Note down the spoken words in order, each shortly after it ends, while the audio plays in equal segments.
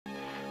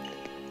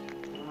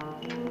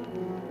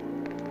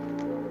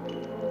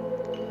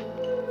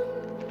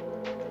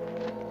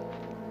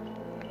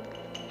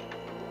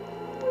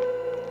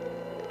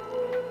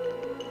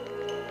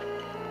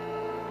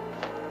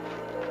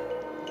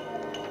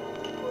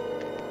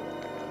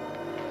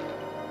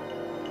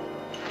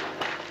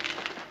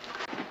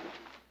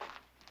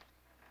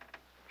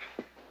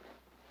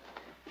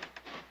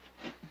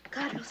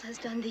Carlos has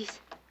done this.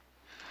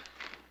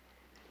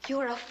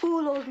 You're a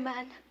fool, old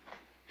man.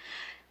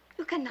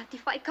 You cannot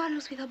defy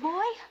Carlos with a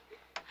boy.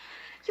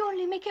 You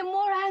only make him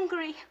more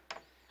angry.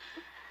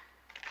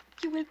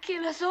 You will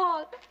kill us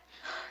all.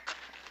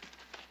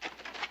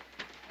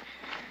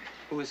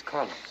 Who is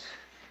Carlos?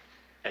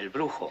 El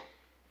Brujo.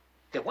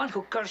 The one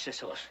who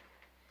curses us.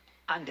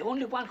 And the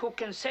only one who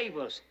can save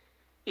us,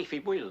 if he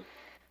will.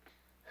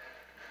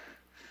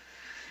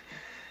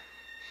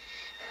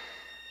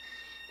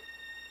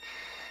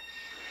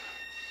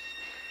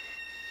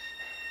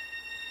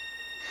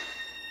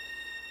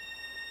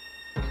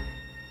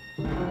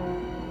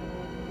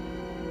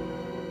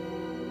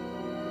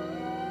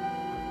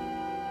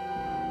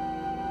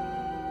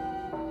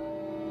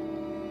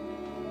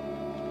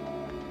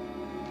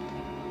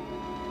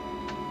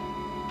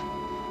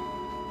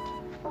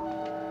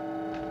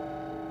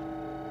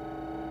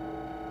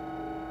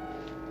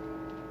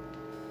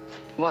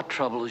 What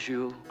troubles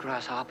you,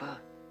 Grasshopper?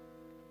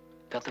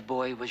 That the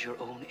boy was your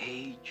own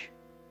age?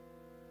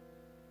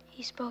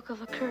 He spoke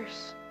of a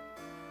curse.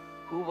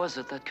 Who was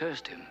it that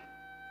cursed him?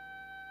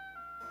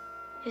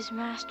 His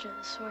master,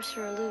 the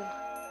sorcerer Lou,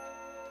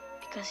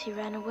 because he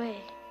ran away.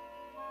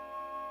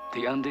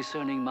 The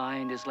undiscerning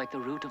mind is like the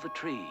root of a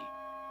tree.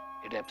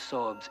 It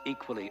absorbs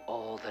equally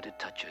all that it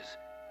touches,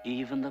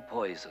 even the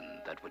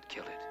poison that would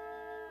kill it.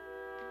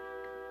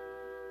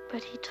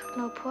 But he took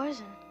no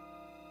poison.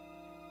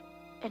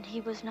 And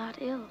he was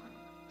not ill.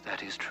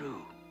 That is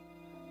true.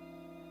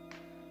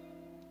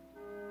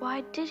 Why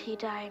did he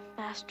die,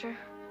 Master?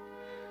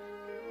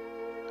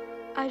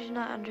 I do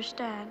not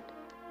understand.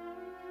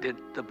 Did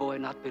the boy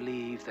not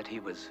believe that he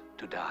was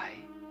to die?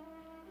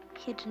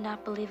 He did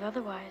not believe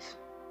otherwise.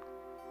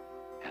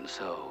 And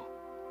so,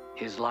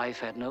 his life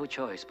had no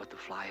choice but to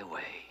fly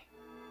away.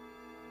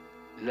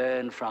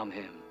 Learn from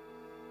him,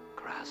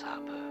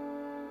 Grasshopper.